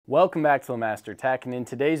Welcome back to Master Tech, and in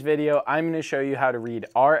today's video I'm going to show you how to read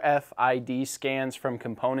RFID scans from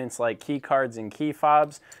components like keycards and key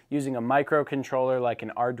fobs using a microcontroller like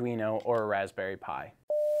an Arduino or a Raspberry Pi.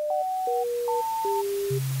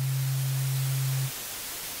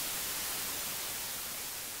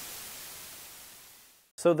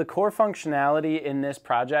 So the core functionality in this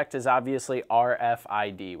project is obviously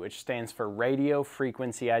RFID, which stands for Radio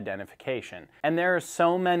Frequency Identification. And there are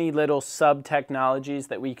so many little sub-technologies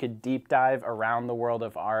that we could deep dive around the world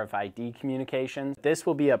of RFID communications. This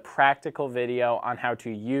will be a practical video on how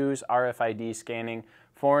to use RFID scanning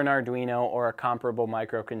for an Arduino or a comparable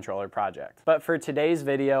microcontroller project. But for today's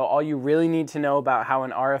video, all you really need to know about how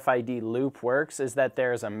an RFID loop works is that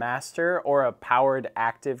there's a master or a powered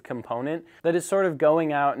active component that is sort of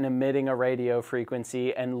going out and emitting a radio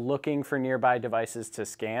frequency and looking for nearby devices to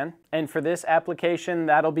scan. And for this application,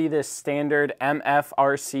 that'll be this standard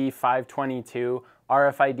MFCR522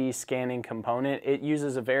 RFID scanning component. It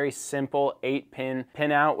uses a very simple 8-pin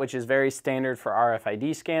pinout, which is very standard for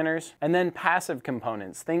RFID scanners. And then passive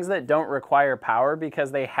components, things that don't require power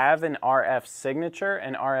because they have an RF signature,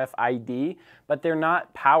 an RFID, but they're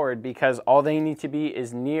not powered because all they need to be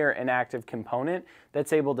is near an active component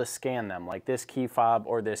that's able to scan them, like this key fob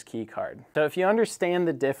or this key card. So if you understand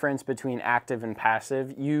the difference between active and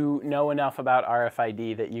passive, you know enough about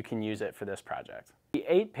RFID that you can use it for this project. The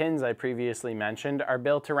 8 pins I previously mentioned are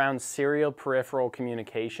built around serial peripheral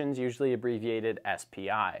communications, usually abbreviated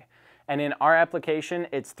SPI. And in our application,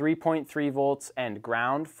 it's 3.3 volts and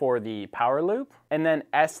ground for the power loop, and then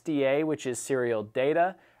SDA, which is serial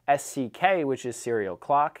data, SCK, which is serial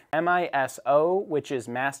clock, MISO, which is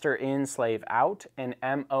master in, slave out, and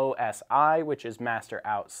MOSI, which is master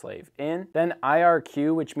out, slave in. Then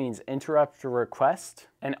IRQ, which means interrupt request,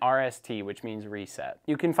 and RST, which means reset.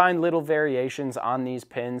 You can find little variations on these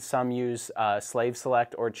pins. Some use slave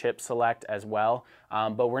select or chip select as well,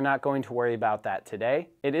 but we're not going to worry about that today.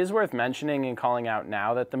 It is worth mentioning and calling out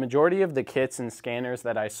now that the majority of the kits and scanners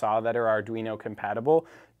that I saw that are Arduino compatible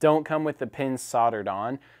don't come with the pins soldered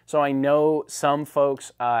on. So I know some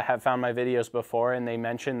folks have found my videos before and they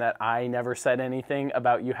mentioned that I never said anything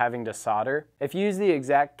about you having to solder. If you use the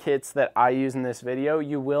exact kits that I use in this video,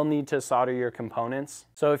 you will need to solder your components.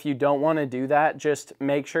 So if you don't want to do that, just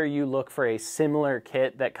make sure you look for a similar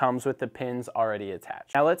kit that comes with the pins already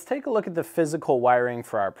attached. Now let's take a look at the physical wiring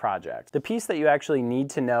for our project. The piece that you actually need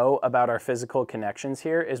to know about our physical connections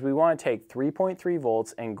here is we want to take 3.3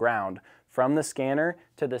 volts and ground from the scanner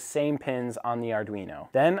to the same pins on the Arduino.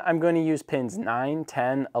 Then I'm going to use pins 9,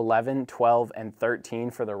 10, 11, 12, and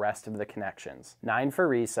 13 for the rest of the connections. 9 for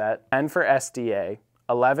reset, 10 for SDA,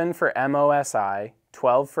 11 for MOSI,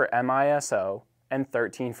 12 for MISO, and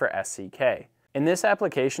 13 for SCK. In this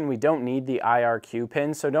application, we don't need the IRQ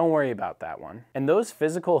pin, so don't worry about that one. And those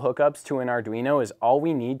physical hookups to an Arduino is all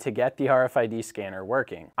we need to get the RFID scanner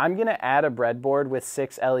working. I'm gonna add a breadboard with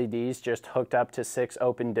 6 LEDs just hooked up to 6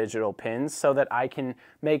 open digital pins so that I can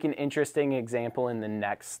make an interesting example in the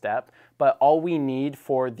next step. But all we need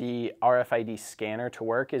for the RFID scanner to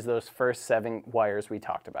work is those first 7 wires we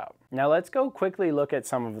talked about. Now let's go quickly look at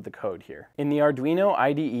some of the code here. In the Arduino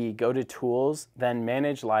IDE, go to Tools, then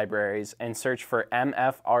Manage Libraries, and search for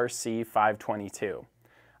MFCR522.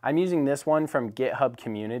 I'm using this one from GitHub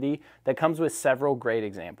Community that comes with several great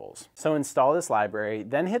examples. So install this library,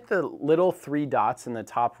 then hit the little 3 dots in the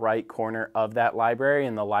top right corner of that library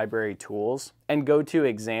in the library tools, and go to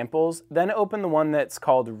Examples, then open the one that's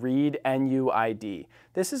called Read NUID.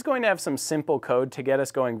 This is going to have some simple code to get us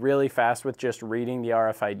going really fast with just reading the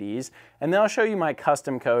RFIDs, and then I'll show you my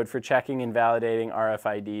custom code for checking and validating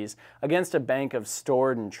RFIDs against a bank of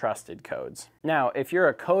stored and trusted codes. Now, if you're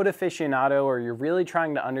a code aficionado or you're really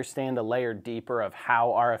trying to understand a layer deeper of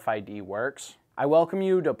how RFID works, I welcome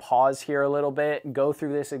you to pause here a little bit, go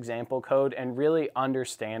through this example code, and really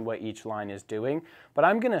understand what each line is doing. But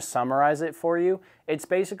I'm going to summarize it for you. It's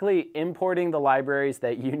basically importing the libraries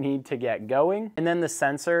that you need to get going, and then the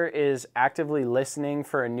sensor is actively listening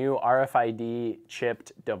for a new RFID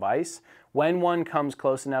chipped device. When one comes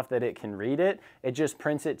close enough that it can read it, it just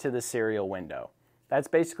prints it to the serial window. That's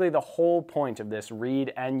basically the whole point of this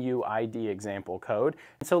read NUID example code.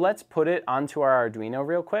 So let's put it onto our Arduino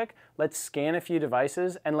real quick. Let's scan a few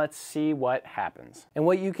devices and let's see what happens. And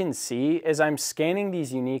what you can see is I'm scanning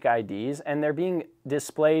these unique IDs and they're being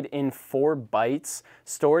displayed in 4 bytes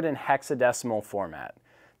stored in hexadecimal format.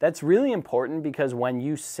 That's really important because when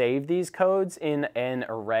you save these codes in an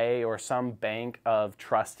array or some bank of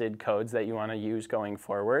trusted codes that you want to use going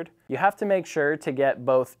forward, you have to make sure to get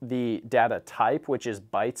both the data type, which is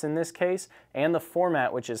bytes in this case, and the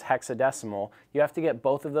format, which is hexadecimal. You have to get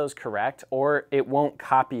both of those correct or it won't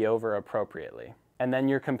copy over appropriately, and then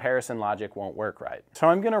your comparison logic won't work right. So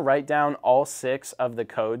I'm going to write down all 6 of the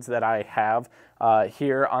codes that I have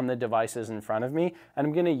here on the devices in front of me, and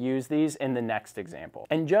I'm going to use these in the next example.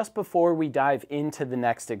 And just before we dive into the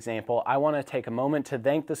next example, I want to take a moment to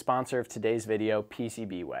thank the sponsor of today's video,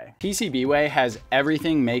 PCBWay. PCBWay has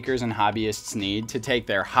everything makers and hobbyists need to take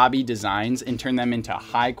their hobby designs and turn them into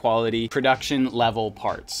high quality production level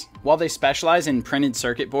parts. While they specialize in printed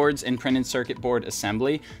circuit boards and printed circuit board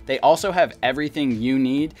assembly, they also have everything you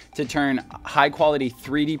need to turn high quality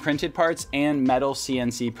 3D printed parts and metal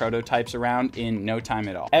CNC prototypes around in no time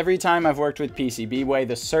at all. Every time I've worked with PCBWay,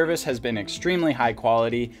 the service has been extremely high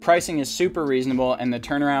quality, pricing is super reasonable, and the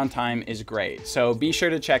turnaround time is great. So be sure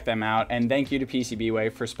to check them out, and thank you to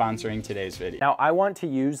PCBWay for sponsoring today's video. Now I want to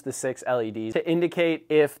use the 6 LEDs to indicate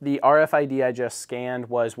if the RFID I just scanned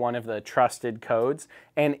was one of the trusted codes,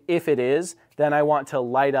 and if it is, then I want to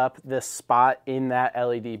light up this spot in that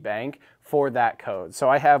LED bank for that code. So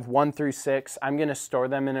I have 1 through 6. I'm going to store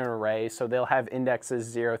them in an array, so they'll have indexes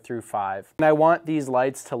 0 through 5. And I want these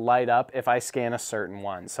lights to light up if I scan a certain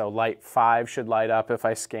one. So light 5 should light up if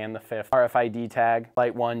I scan the 5th RFID tag,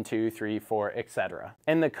 light 1, 2, 3, 4, etc.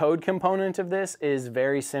 And the code component of this is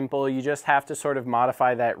very simple. You just have to sort of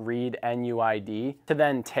modify that read NUID to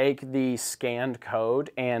then take the scanned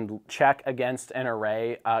code and check against an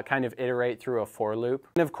array, kind of iterate through a for loop.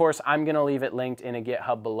 And of course, I'm going to leave it linked in a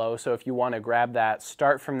GitHub below, so if you want to grab that,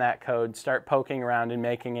 start from that code, start poking around and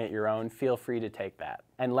making it your own, feel free to take that.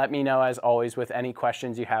 And let me know, as always, with any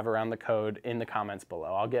questions you have around the code in the comments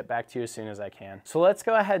below. I'll get back to you as soon as I can. So let's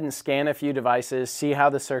go ahead and scan a few devices, see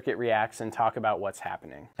how the circuit reacts, and talk about what's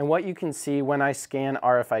happening. And what you can see when I scan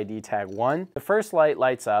RFID tag 1, the first light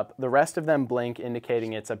lights up, the rest of them blink,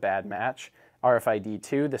 indicating it's a bad match. RFID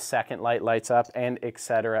 2, the second light lights up, and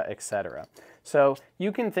etc., etc. So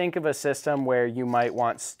you can think of a system where you might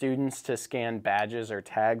want students to scan badges or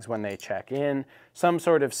tags when they check in, some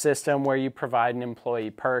sort of system where you provide an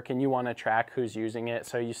employee perk and you want to track who's using it,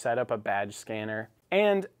 so you set up a badge scanner.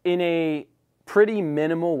 And in a pretty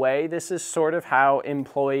minimal way, this is sort of how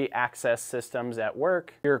employee access systems at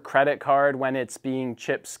work, your credit card when it's being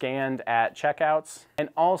chip scanned at checkouts, and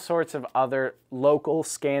all sorts of other local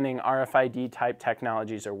scanning RFID type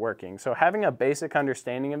technologies are working. So having a basic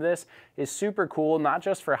understanding of this is super cool, not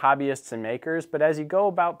just for hobbyists and makers, but as you go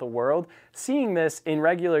about the world, seeing this in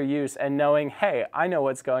regular use and knowing, hey, I know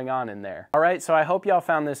what's going on in there. All right, so I hope y'all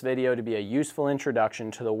found this video to be a useful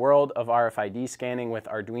introduction to the world of RFID scanning with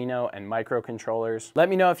Arduino and microcontrollers. Let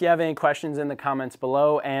me know if you have any questions in the comments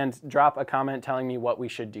below, and drop a comment telling me what we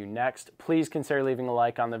should do next. Please consider leaving a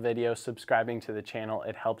like on the video, subscribing to the channel.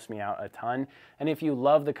 It helps me out a ton. And if you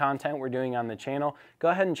love the content we're doing on the channel, go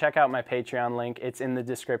ahead and check out my Patreon link. It's in the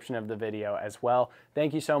description of the video as well.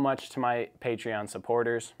 Thank you so much to my Patreon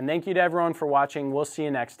supporters. And thank you to everyone for watching. We'll see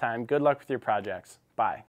you next time. Good luck with your projects. Bye.